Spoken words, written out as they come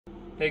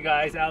Hey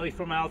guys, Ali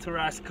from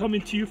ALTA coming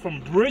to you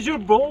from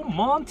Bridgeville,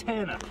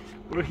 Montana.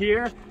 We're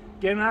here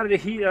getting out of the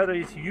heat out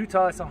of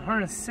Utah. It's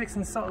 106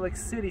 in Salt Lake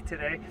City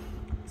today.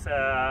 It's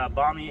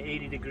balmy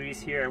 80 degrees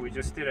here. We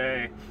just did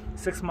a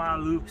 6-mile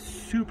loop,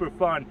 super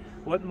fun.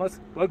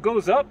 What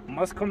goes up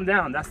must come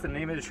down. That's the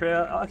name of the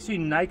trail. Actually,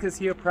 Nika's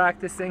here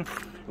practicing.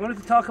 I wanted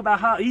to talk about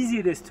how easy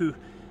it is to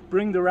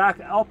bring the rack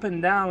up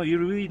and down. You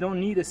really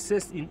don't need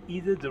assist in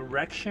either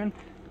direction,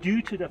 due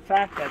to the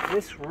fact that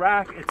this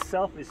rack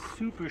itself is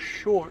super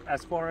short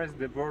as far as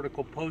the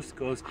vertical post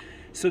goes.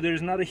 So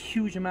there's not a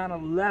huge amount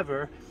of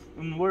lever,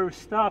 and where it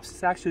stops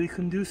it's actually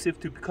conducive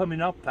to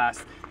coming up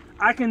fast.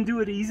 I can do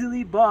it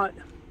easily, but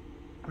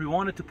we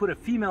wanted to put a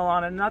female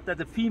on it. Not that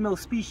the female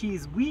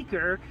species is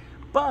weaker,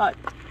 but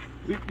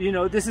you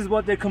know, this is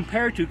what they're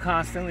compared to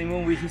constantly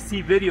when we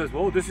see videos.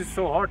 Well, this is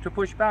so hard to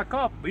push back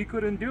up. We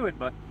couldn't do it,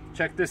 but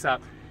check this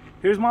out.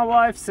 Here's my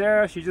wife,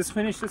 Sarah. She just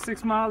finished a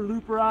 6-mile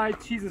loop ride.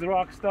 She's a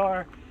rock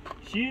star.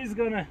 She's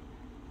gonna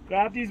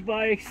grab these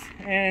bikes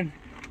and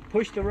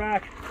push the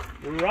rack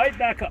right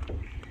back up.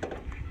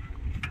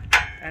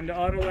 And the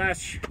auto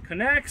latch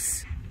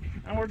connects,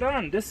 and we're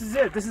done. This is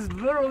it. This is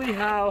literally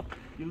how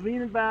you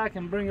lean it back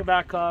and bring it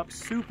back up.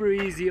 Super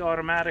easy,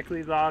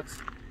 automatically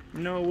locks.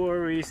 No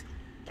worries.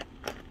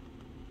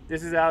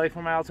 This is Ali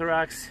from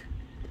ALTA.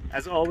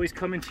 As always,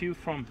 coming to you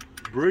from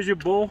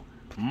Bridgeville,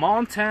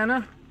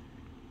 Montana.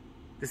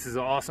 This is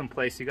an awesome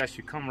place. You guys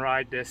should come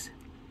ride this.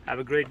 Have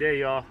a great day,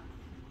 y'all.